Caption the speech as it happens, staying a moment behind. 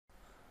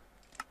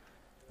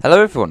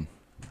Hello everyone,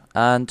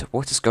 and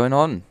what is going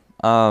on?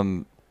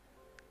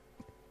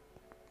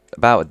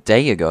 About a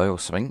day ago or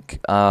something,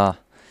 the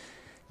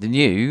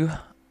new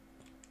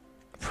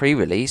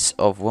pre-release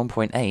of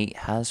 1.8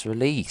 has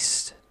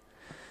released.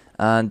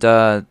 And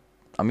I'm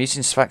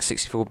using SFAC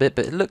 64-bit,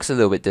 but it looks a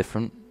little bit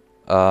different.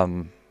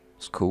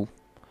 It's cool.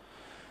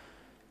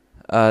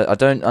 I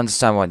don't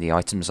understand why the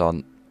items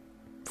aren't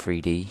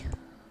 3D.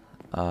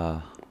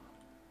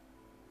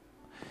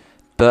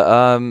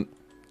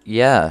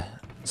 Yeah.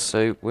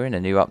 So we're in a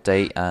new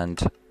update, and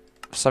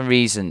for some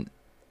reason,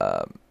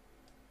 I'm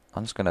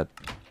just gonna.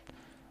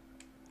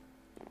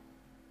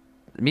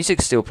 The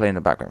music's still playing in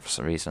the background for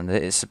some reason.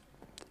 It's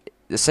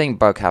the same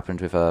bug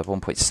happened with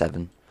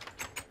 1.7,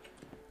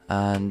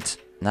 and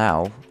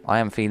now I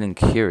am feeling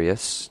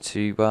curious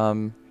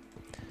to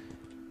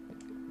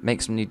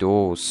make some new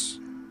doors.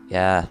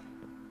 Yeah.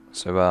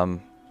 So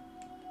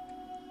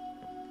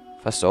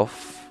first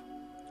off,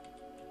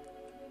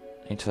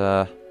 I need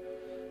to.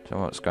 Don't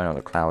know what's going on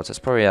with the clouds. Let's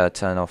probably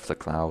turn off the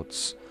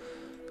clouds.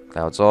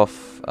 Clouds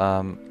off.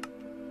 Now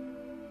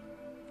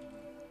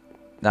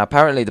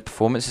apparently the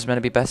performance is meant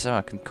to be better.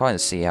 I can kind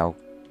of see how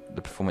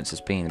the performance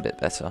has been a bit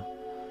better.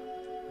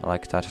 I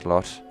like that a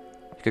lot.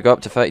 You could go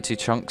up to 32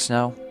 chunks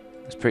now.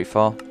 It's pretty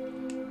far.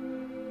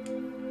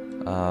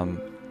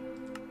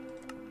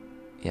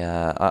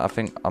 Yeah, I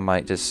think I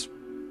might just.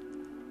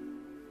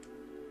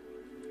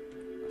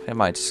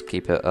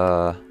 Keep it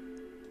at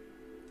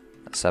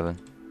 7.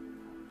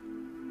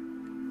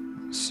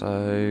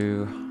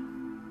 So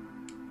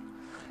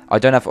I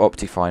don't have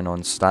Optifine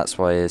on, so that's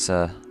why it's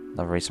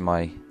another reason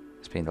why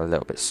it's been a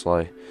little bit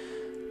slow.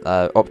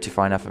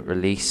 Optifine haven't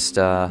released,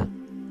 hasn't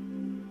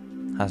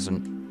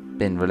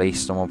been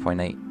released on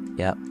 1.8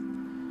 yet.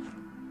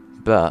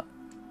 But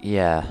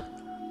yeah.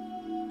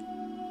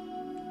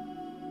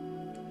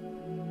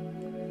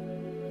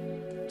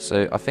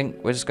 So I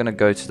think we're just gonna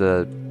go to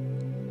the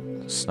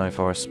Snow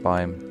Forest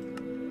biome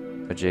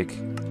for jig.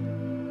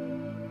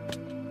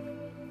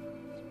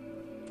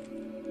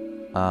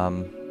 I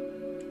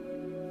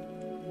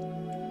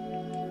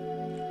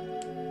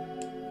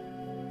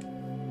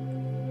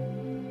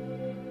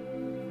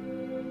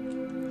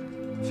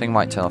think I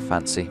might turn off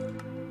fancy.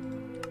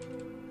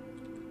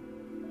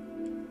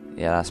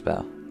 Yeah, that's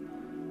better.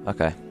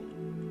 Okay.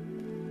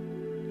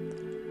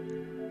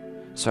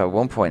 So at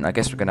one point, I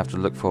guess we're gonna have to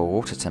look for a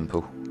water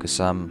temple, because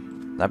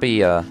that'd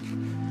be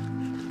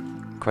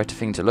quite a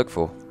thing to look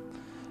for.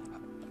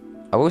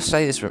 I will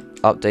say this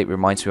update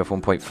reminds me of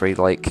 1.3.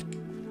 Like,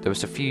 there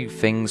was a few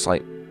things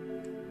like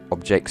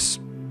objects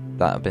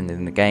that have been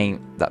in the game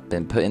that have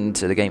been put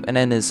into the game, and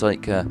then there's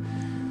like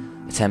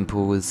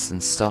temples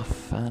and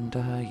stuff, and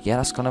yeah,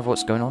 that's kind of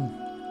what's going on.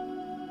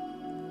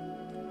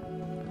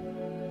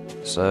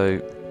 So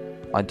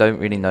I don't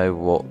really know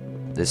what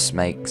this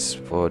makes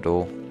for a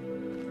door,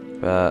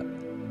 but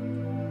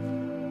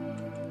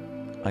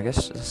I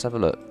guess let's have a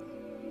look.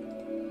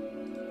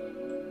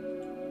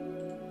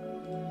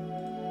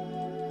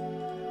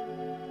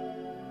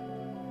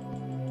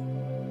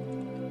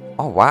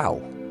 Oh wow.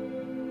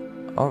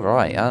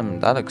 Alright,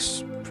 that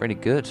looks pretty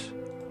good.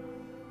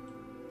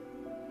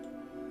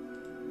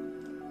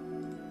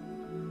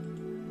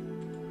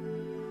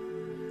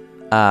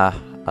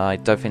 I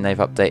don't think they've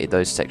updated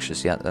those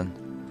textures yet then.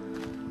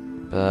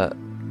 But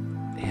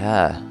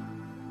yeah,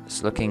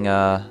 it's looking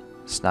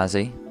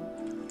snazzy.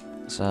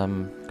 Let's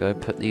go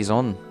put these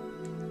on.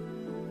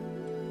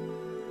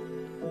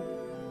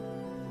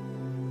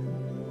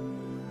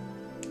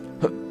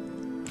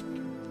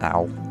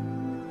 Ow.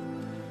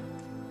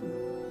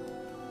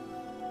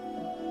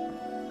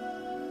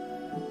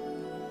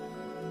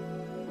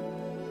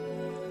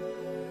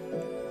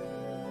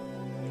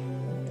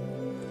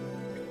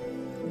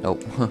 Oh.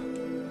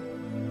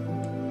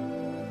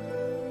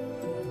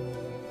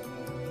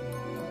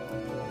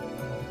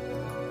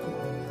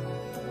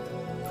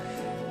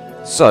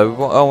 So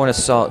what I want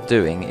to start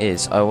doing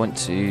is I want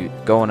to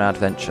go on an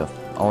adventure.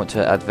 I want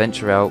to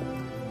adventure out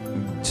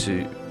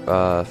to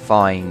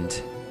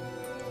find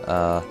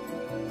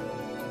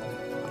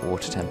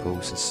water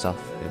temples and stuff.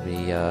 It'd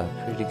be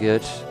pretty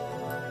good.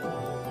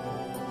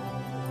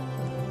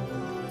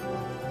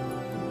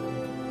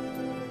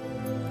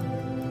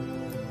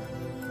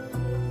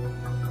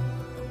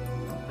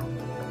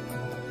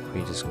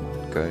 We just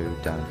go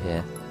down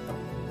here,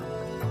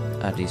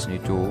 add these new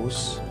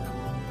doors.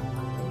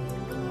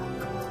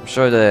 I'm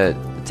sure the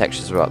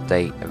textures will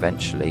update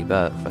eventually,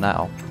 but for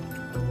now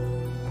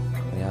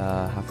we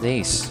have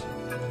these.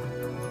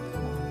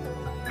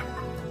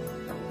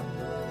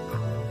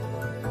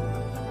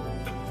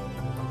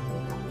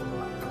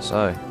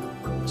 So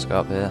let's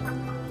go up here.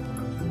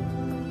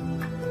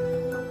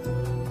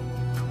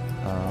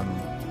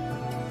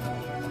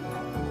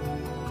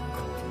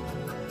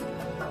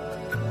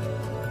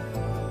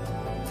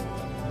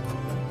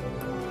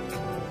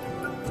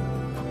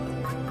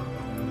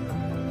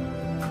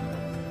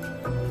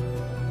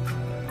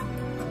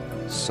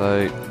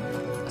 So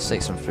let's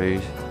take some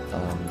food.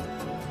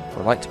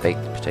 I like to bake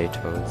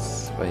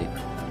potatoes. Wait,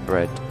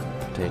 bread,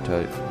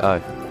 potato.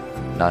 Oh,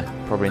 No,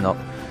 probably not.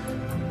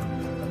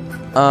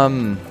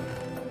 I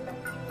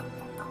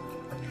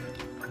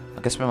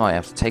guess we might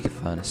have to take a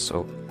furnace,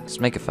 or let's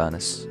make a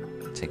furnace.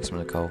 Take some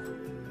of the coal.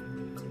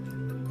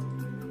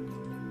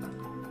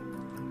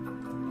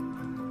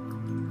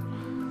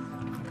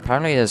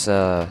 Apparently there's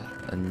a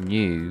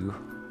new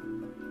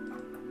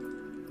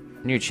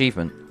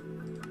achievement.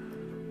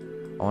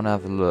 I want to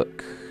have a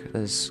look.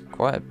 There's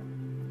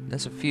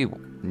a few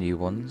new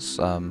ones.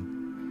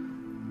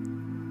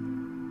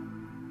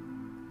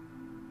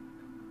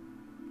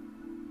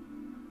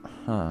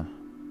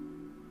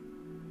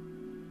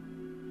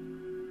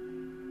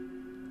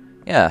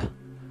 Yeah,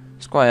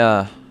 it's quite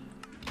a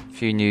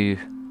few new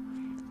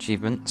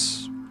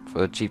achievements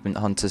for achievement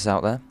hunters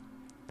out there.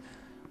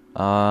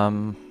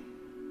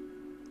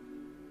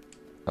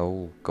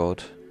 Oh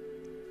god.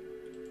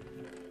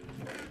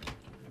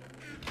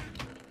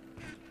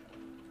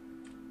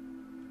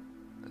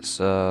 Let's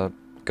go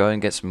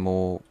and get some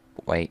more.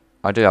 Wait,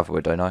 I do have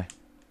wood, don't I?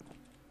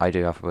 I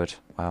do have wood.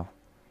 Wow.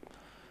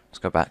 Let's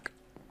go back.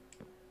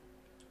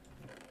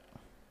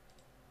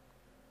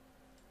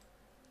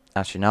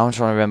 Actually, now I'm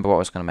trying to remember what I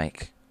was going to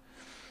make.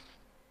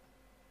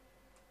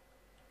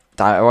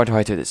 Why do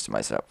I do this to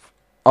myself?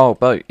 Oh,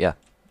 boat, yeah.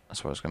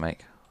 That's what I was going to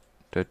make.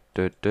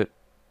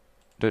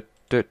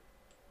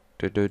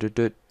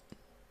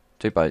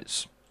 Two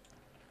boats.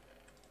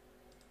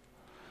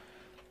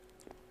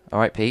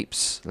 Alright,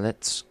 peeps.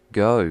 Let's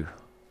go.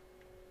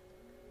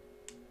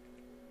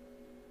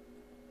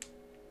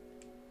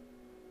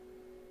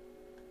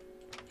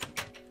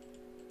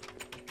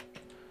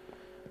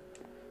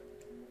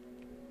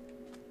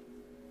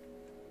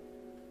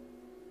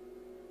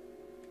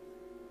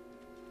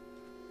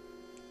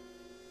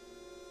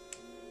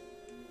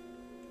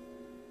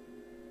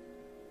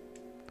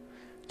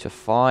 To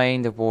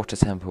find the water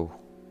temple.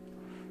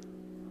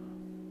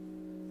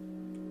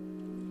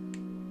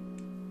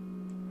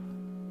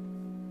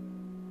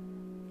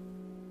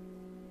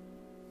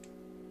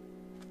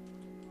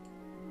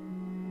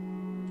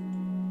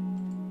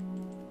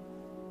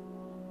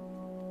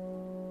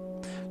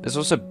 There's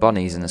also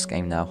bunnies in this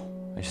game now,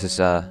 which is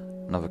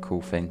another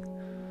cool thing.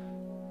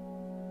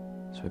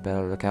 So we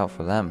better look out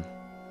for them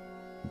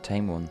and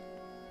tame one.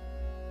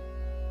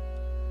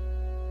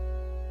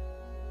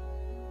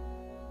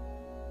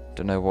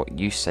 Don't know what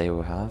use they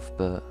will have,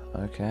 but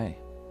okay.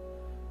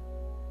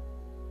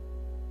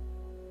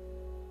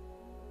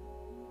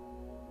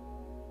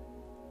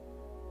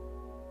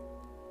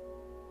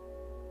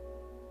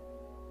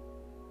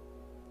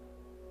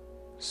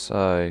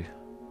 So,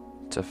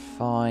 to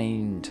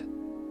find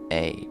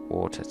a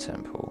water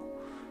temple,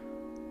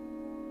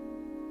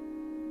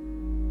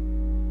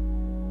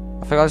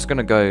 I think I was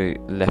gonna go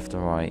left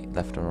and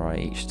right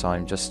each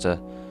time just to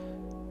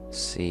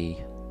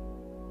see.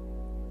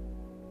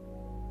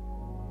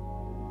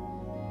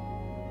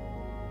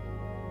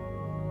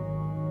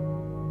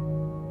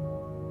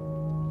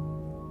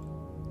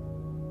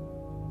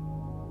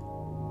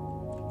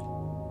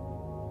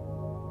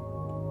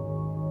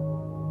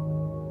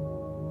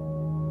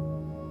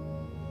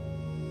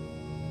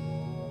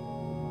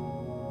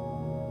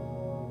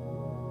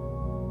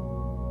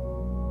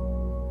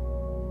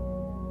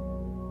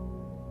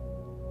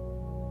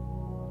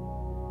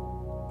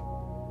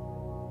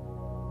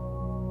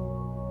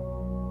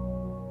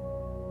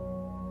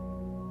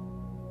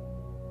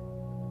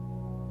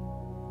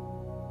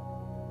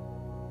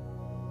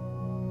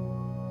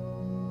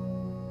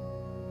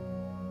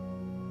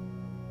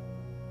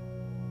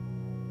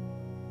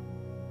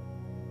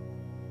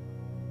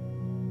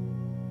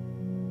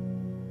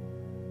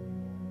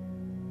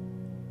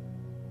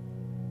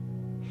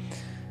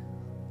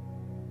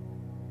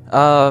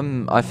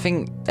 I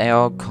think they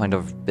are kind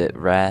of a bit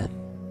rare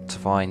to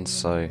find,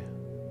 so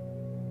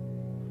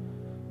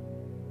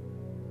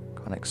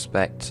can't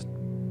expect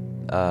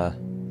to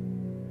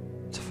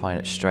find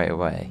it straight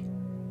away.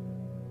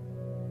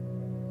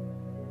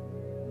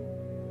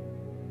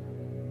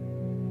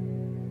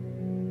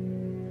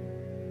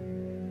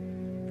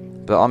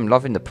 But I'm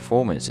loving the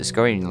performance. It's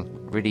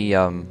going really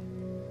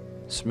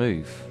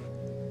smooth.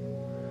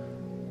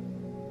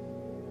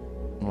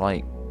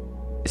 Like,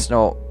 it's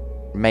not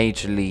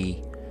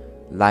majorly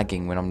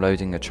lagging when I'm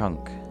loading a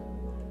chunk.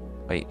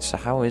 Wait, so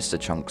how is the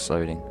chunks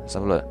loading? Let's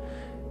have a look.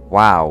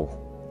 Wow,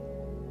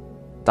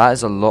 that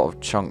is a lot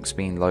of chunks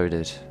being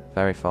loaded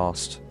very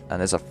fast. And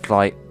there's a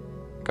flight.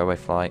 Go away,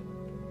 flight.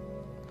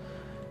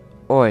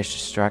 Oh, it's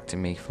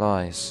distracting me.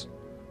 Flies.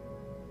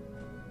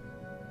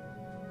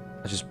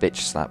 I just bitch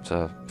slapped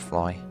a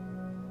fly.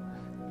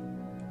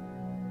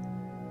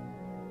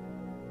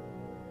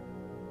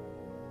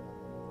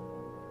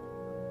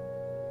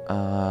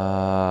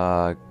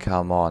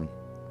 Come on.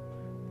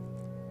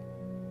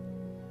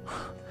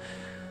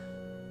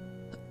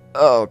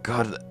 Oh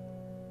god.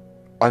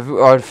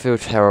 I'd feel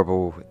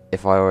terrible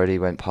if I already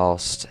went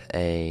past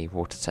a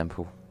water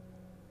temple.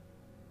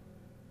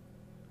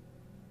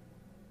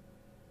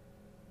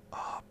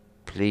 Oh,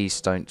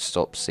 please don't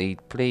stop, Seed.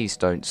 Please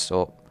don't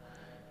stop.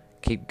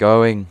 Keep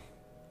going.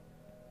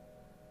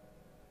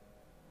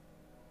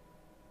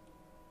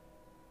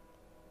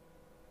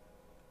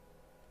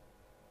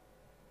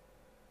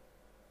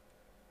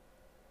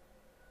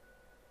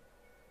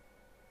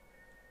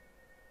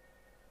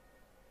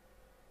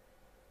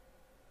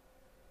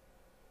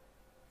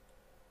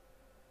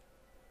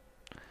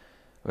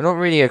 We're not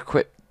really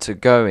equipped to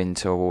go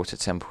into a water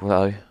temple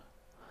though.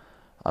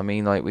 I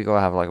mean, like, we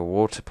gotta have like a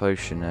water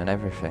potion and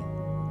everything.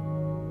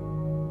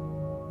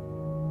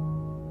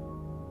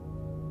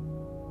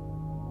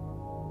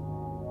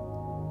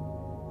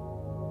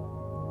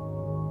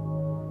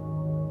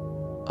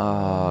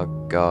 Oh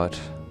god.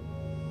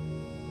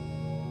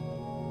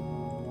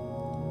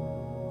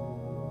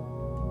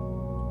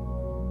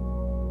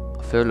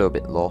 I feel a little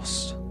bit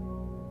lost.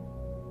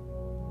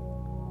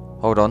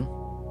 Hold on.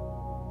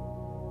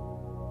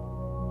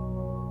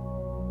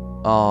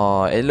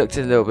 Oh, it looked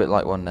a little bit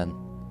like one then.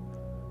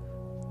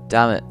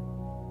 Damn it.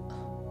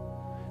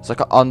 It's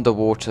like an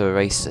underwater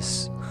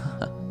oasis.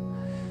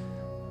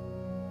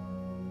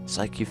 It's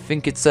like you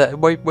think it's there.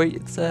 Wait,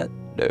 it's there.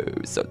 No,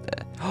 it's not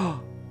there.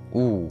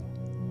 Ooh.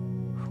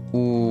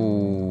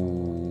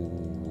 Ooh.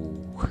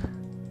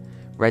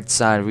 Red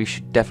sand. We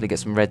should definitely get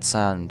some red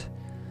sand.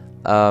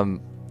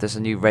 There's a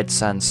new red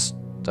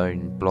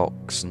sandstone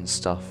blocks and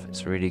stuff.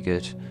 It's really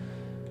good.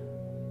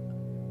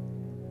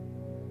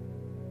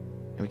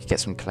 And we could get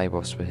some clay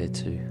whilst we're here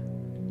too.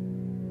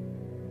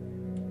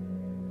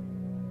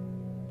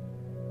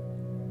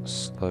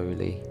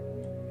 Slowly.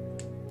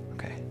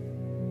 Okay.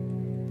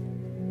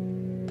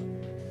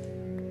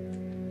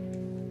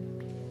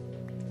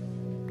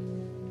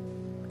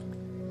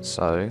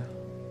 So,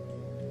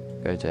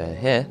 go to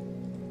here.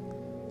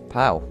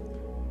 Pow.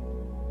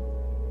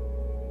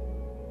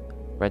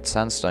 Red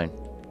sandstone.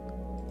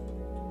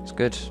 It's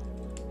good.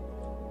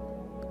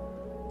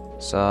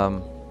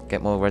 So,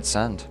 get more red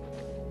sand.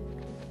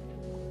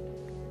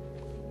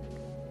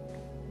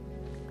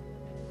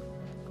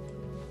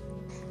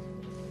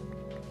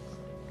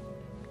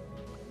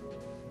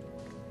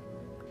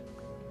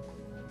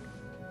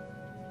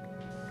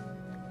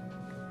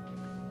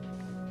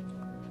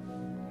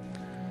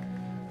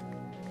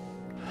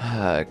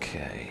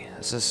 Okay,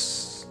 let's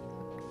just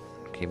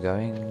keep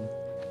going.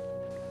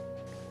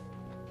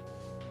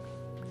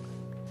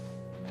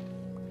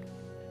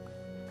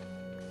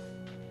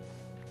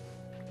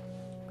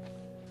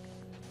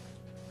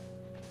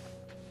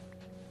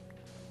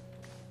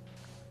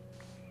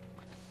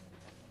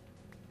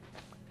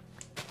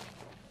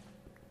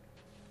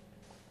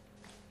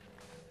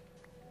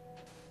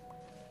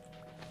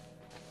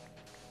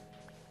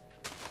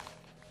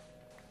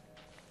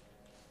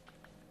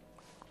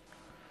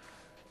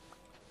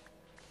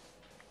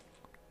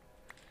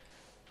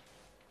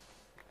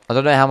 I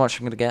don't know how much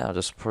I'm gonna get. I'll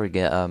just probably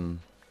get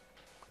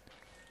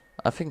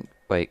I think.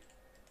 Wait.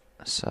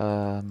 It's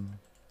I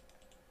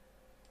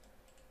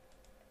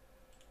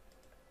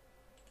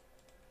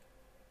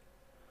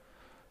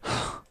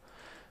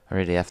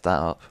really effed that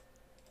up.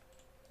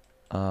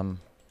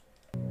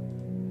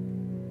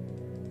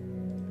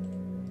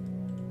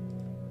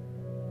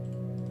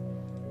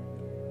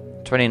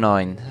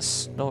 29.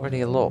 That's not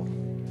really a lot.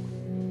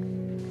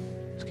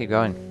 Let's keep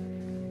going.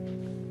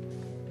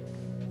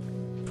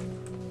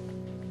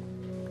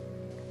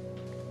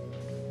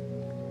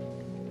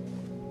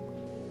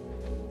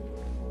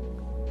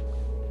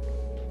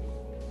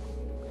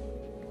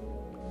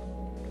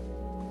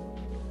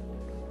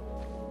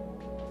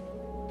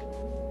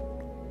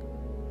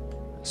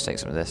 Let's take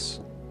some of this.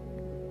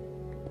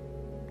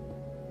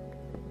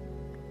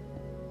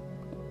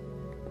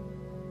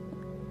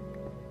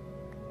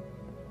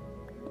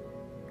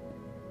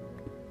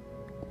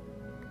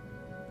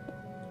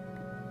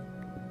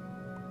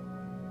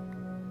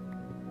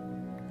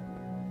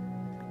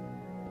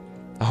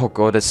 Oh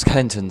god, there's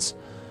skeletons.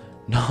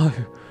 No.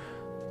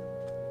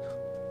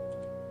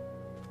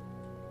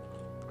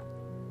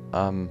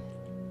 I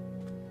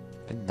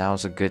think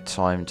now's a good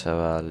time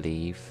to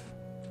leave.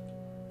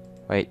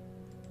 Wait.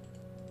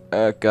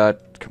 Oh god,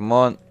 come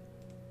on.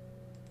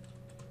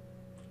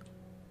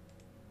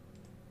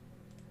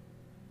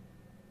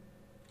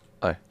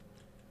 Oh. I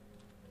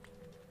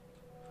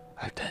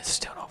hope they're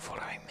still not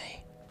following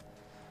me.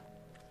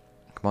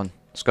 Come on,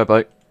 let's go,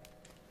 boat.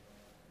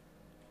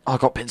 Oh, I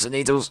got pins and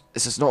needles.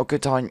 This is not a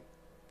good time.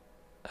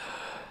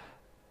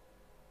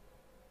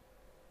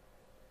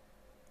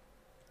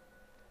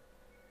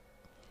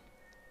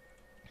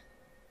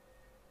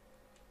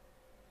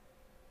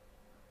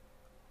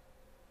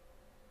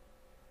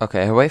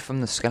 Okay, away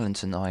from the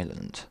skeleton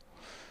island.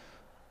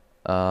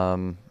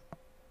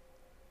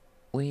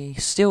 We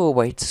still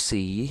await to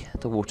see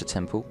the water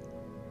temple.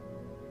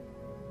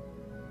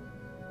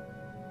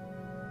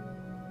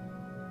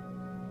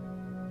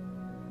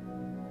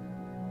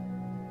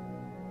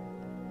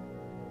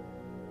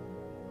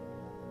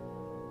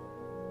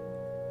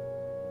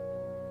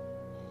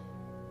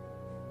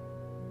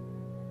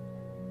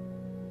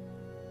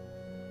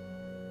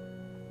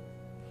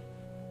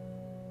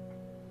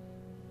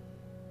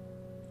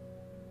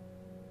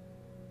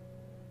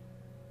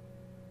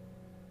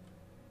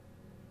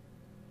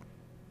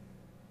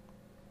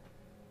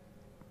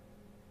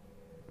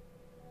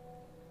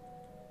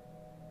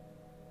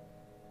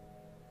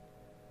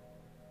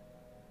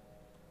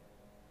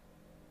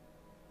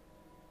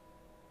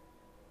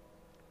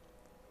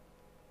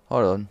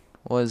 Hold on,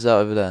 what is that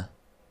over there?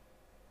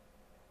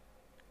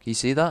 Can you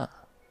see that?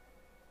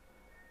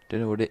 Don't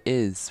know what it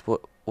is.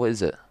 What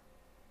is it?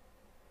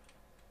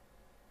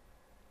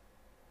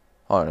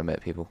 Hold on a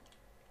minute, people.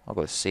 I've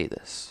got to see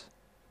this.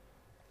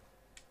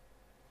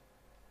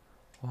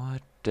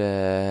 What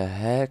the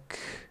heck?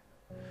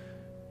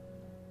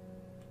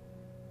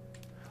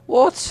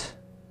 What?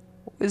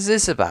 What is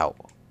this about?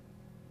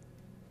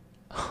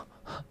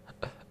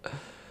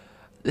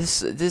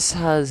 This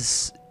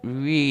has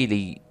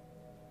really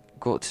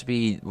got to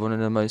be one of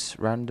the most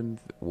random.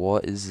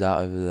 What is that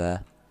over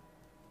there?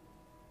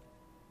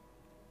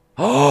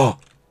 Oh!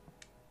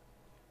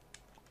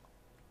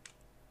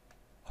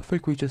 I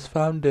think we just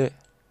found it.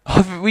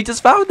 We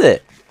just found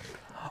it!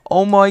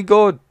 Oh my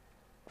god!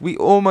 We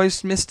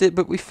almost missed it,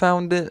 but we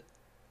found it.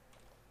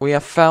 We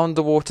have found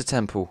the water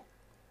temple.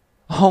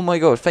 Oh my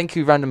god, thank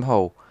you, random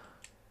hole.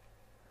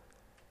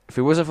 If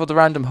it wasn't for the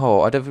random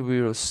hole, I don't think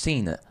we would have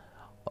seen it.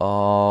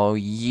 Oh,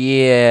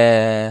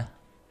 yeah.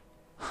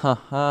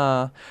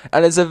 Haha.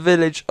 And there's a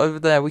village over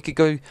there. We could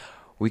go.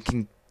 We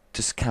can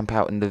just camp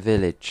out in the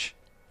village.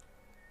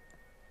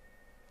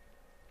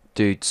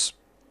 Dudes,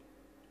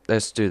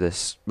 let's do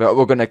this.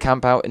 We're gonna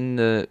camp out in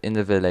the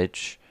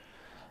village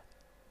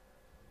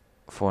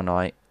for a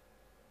night.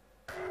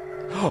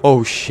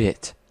 Oh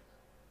shit!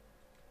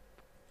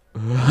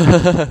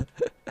 I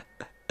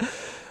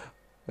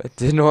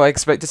did not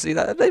expect to see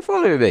that. Are they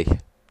following me?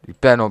 You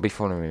better not be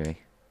following me.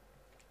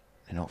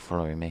 They're not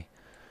following me.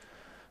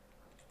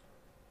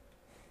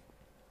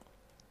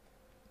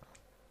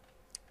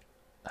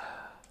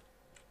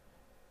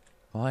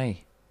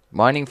 Why?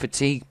 Mining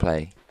fatigue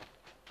play.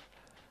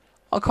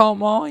 I can't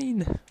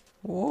mine.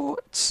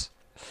 What?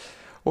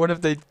 What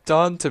have they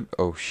done to...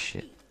 Oh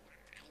shit.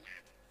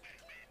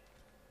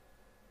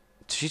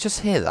 Did you just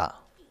hear that?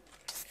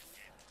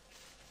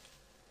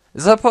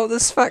 Is that part of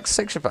this facts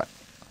section pack?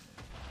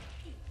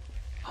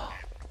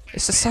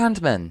 It's the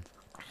Sandmen.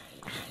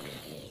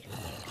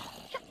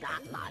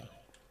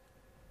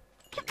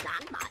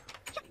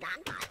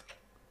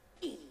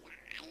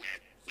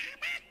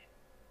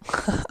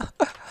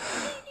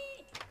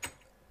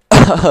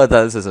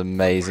 This is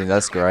amazing.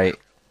 That's great.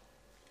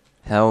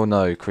 Hell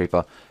no,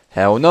 creeper.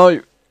 Hell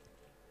no.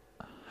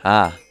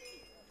 Ah.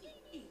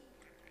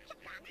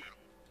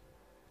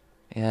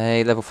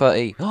 Yay, level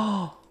 30.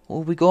 Oh, what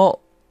have we got?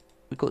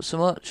 We got so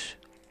much.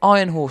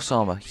 Iron horse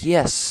armor.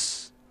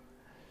 Yes.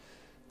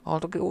 Oh,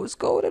 look at all this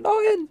gold and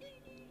iron.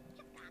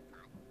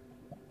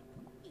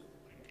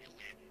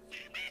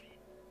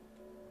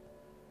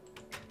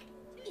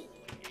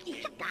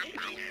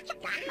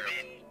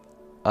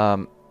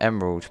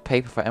 Emerald.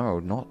 Paper for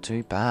emerald. Not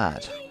too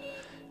bad.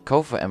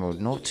 Coal for emerald.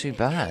 Not too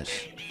bad.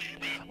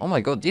 Oh my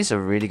god, these are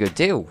really good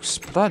deals.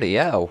 Bloody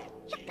hell.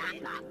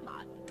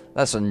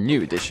 That's a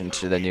new addition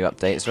to the new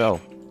update as well.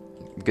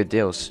 Good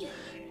deals.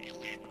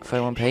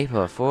 31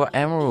 paper for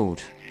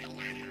emerald.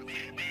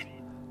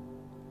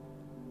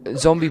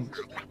 Zombie.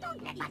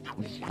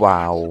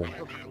 Wow.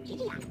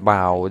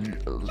 Wow.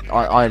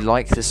 I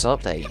like this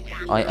update.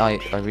 I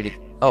really.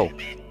 Oh.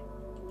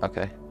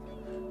 Okay.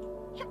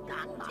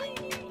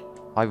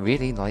 I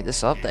really like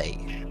this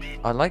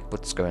update. I like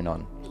what's going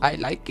on. I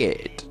like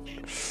it.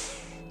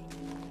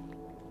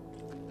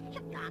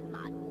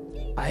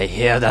 I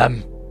hear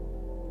them.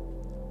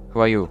 Who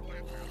are you?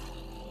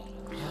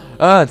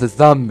 Ah, it's a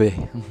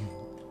zombie.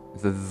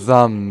 It's a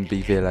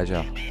zombie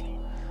villager.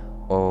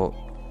 Or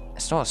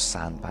it's not a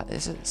sandman.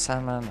 Is it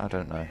Sandman? I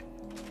don't know.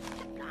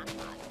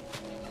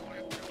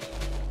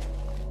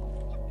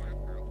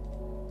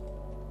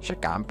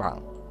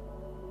 SHAKYLEGG.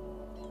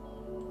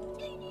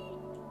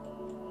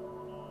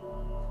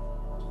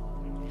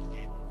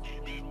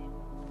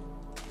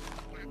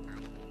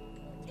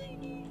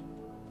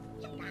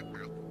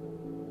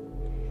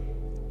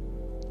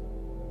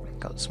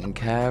 Got some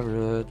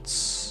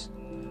carrots.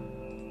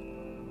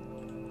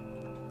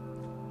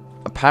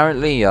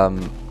 Apparently,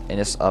 in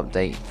this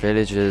update,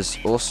 villagers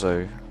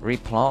also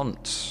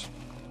replant.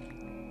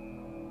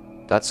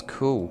 That's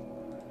cool.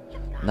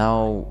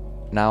 Now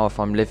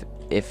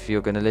if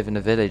you're gonna live in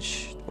a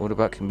village, all the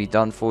work can be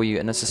done for you.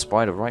 And there's a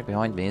spider right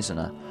behind me, isn't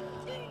there?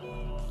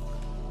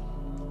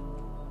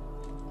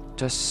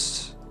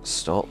 Just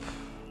stop.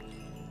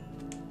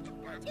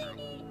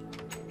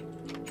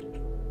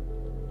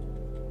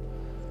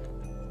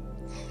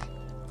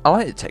 I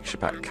like the texture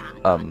pack.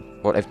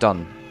 What they've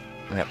done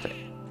in the update.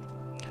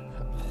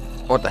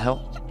 What the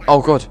hell?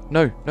 Oh god,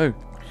 no, no.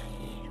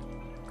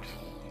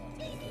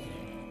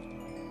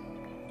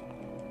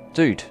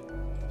 Dude.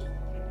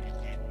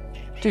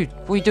 Dude,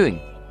 what are you doing?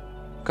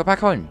 Go back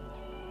home.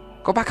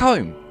 Go back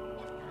home.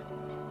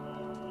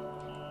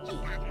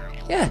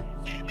 Yeah.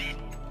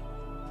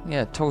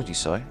 Yeah, told you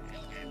so.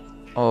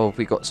 Oh,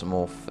 we got some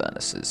more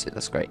furnaces.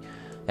 That's great.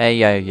 Hey,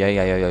 yo, yo,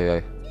 yo, yo, yo,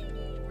 yo.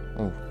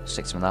 Oh,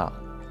 6 of that.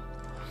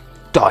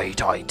 Die,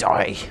 die,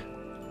 die.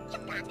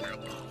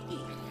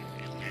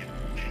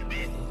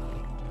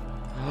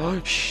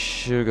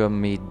 Sugar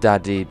me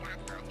daddy.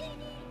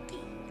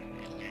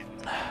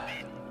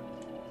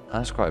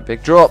 That's quite a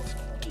big drop.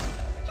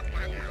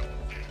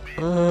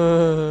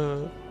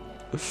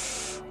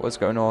 What's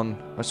going on?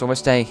 It's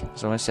almost day.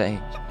 It's almost day.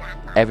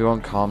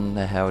 Everyone calm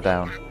the hell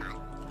down.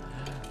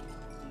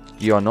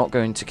 You are not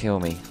going to kill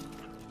me.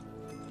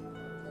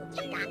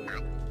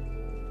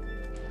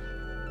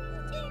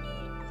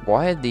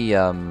 Why are the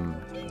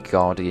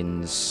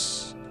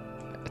guardians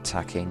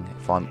attacking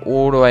if I'm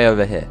all the way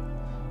over here?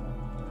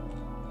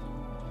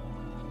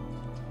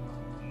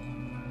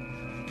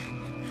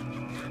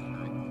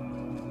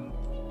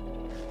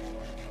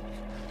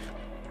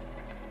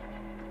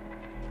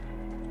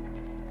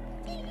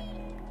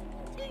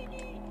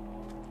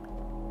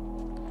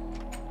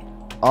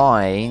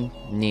 I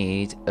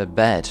need a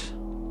bed.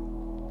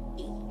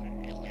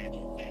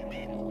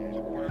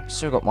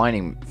 Still got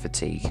mining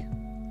fatigue.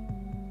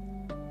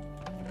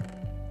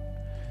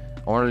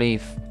 I want to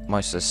leave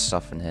most of this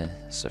stuff in here,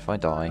 so if I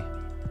die...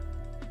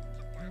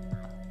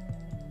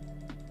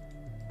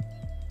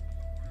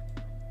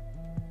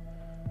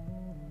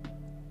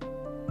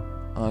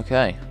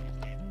 Okay.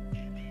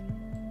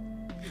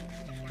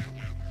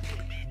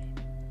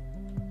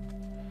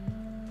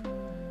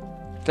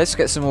 Let's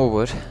get some more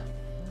wood.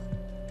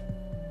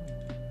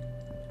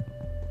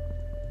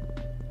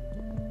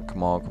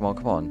 Come on, come on,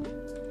 come on.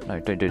 No,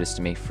 don't do this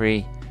to me.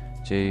 3,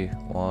 2,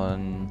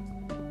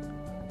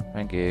 1.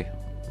 Thank you.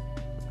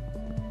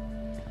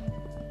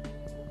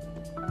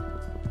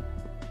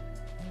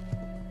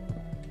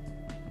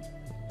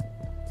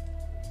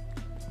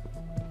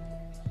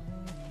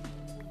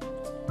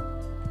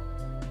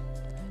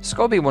 It's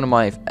got to be one of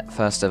my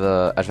first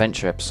ever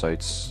adventure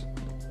episodes.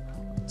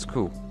 It's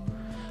cool.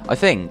 I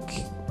think,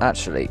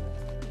 actually,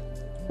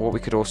 what we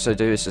could also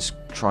do is just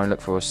try and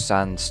look for a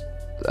sand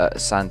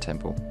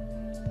temple.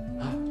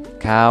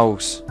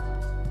 Cows.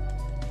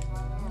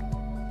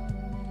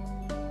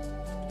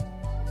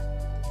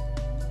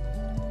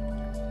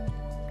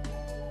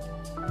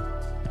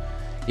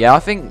 Yeah, I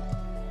think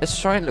let's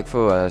try and look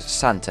for a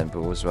sand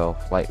temple as well.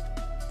 Like,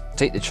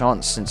 take the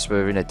chance since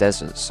we're in a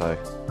desert, so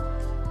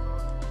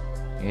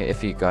yeah,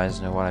 if you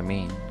guys know what I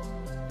mean.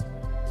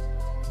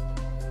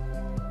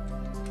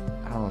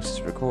 How long is this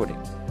recording?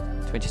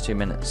 22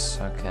 minutes,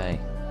 okay.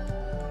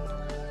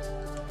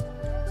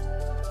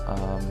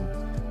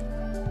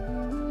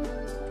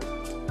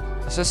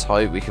 Let's just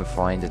hope we can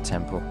find a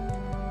temple.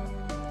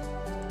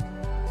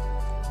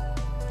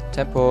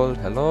 Temple,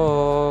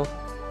 hello.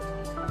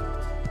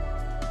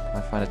 Can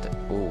I find a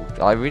temple?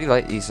 Oh, I really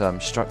like these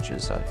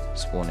structures though,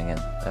 spawning in.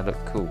 They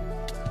look cool.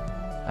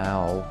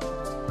 Ow.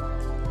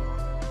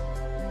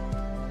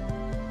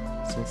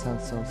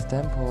 Sandstone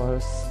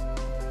temples.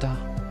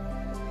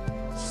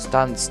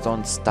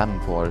 Sandstone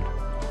temple.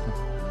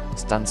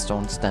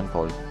 Sandstone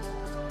temple.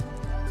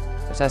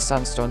 Is that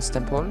Sandstone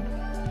temple?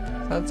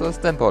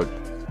 Sandstone temple.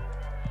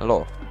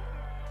 Hello.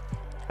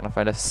 Can I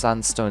find a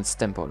Sandstone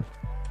temple?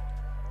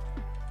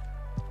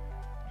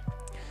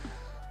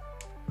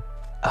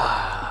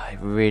 I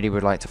really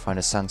would like to find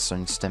a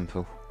Sandstone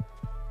temple.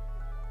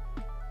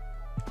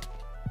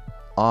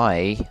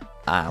 I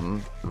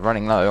am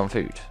running low on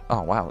food.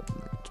 Oh wow.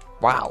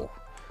 Wow.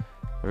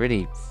 It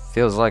really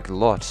feels like a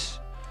lot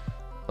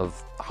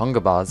of hunger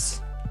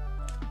bars.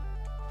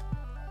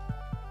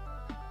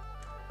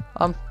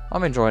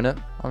 I'm enjoying it.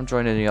 I'm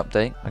enjoying the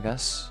update, I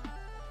guess.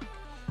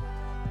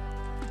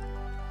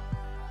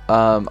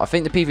 I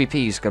think the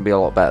PvP is going to be a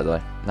lot better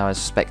though. Now I'm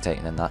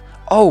spectating in that.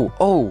 Oh!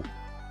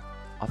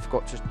 I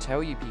forgot to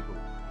tell you people.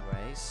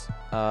 Anyways.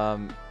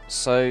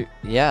 So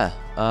yeah.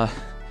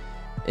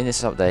 In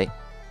this update,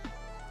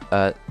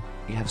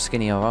 you have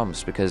skinnier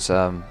arms because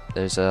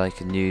there's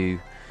like a new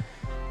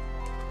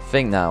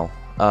thing now.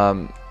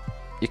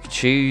 You can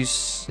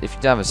choose if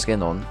you don't have a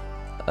skin on.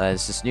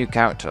 There's this new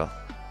character.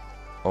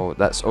 Oh,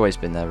 that's always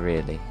been there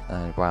really.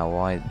 Wow,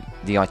 why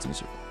the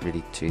items are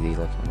really 2D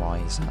looking? Why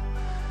is that?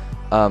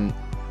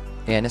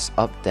 Yeah, in this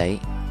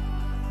update,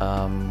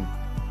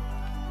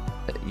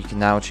 you can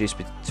now choose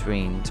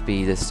between to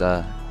be this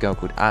girl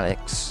called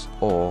Alex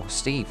or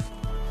Steve.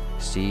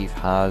 Steve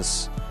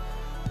has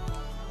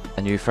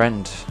a new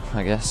friend,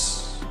 I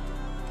guess.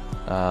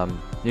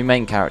 New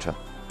main character.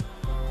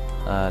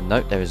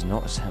 Nope, there is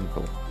not a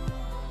temple.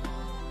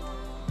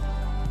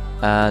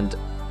 And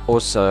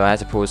also, I had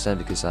to pause there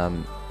because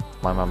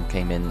my mum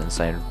came in and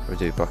said we'll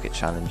do a bucket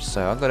challenge,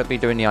 so I'm gonna be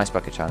doing the ice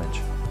bucket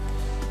challenge.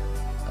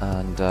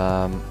 And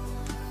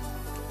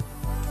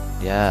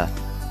yeah.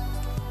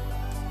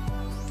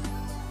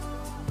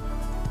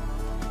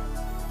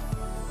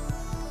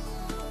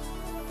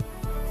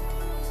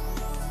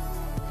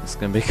 It's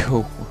gonna be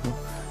cool.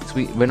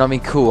 When I mean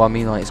cool, I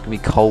mean like it's gonna be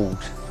cold.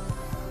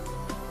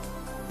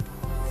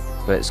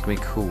 But it's gonna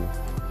be cool.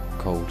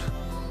 Cold.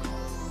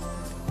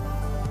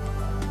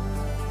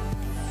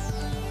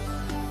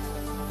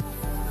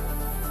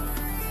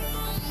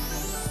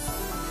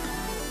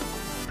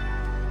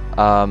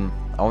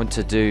 I want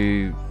to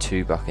do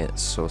 2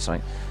 buckets or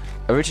something.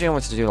 Originally I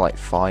wanted to do like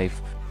 5,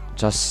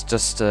 just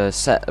to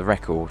set a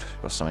record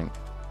or something.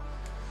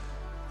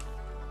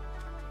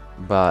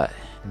 But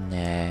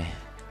nah.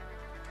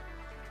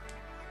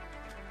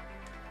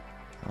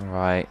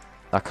 Alright,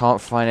 I can't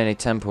find any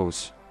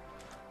temples.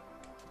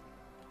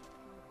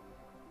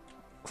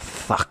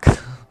 fuck.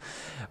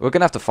 We're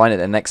gonna have to find it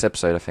in the next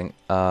episode, I think.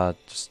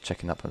 Just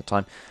checking up on the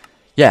time.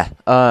 Yeah,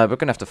 we're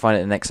gonna have to find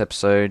it in the next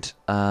episode,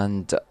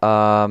 and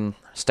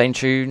stay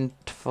tuned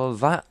for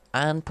that,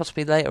 and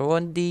possibly later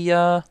on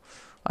the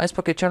Ice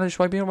Bucket Challenge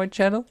might be on my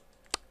channel.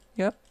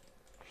 Yep.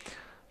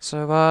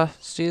 So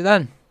see you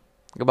then.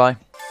 Goodbye.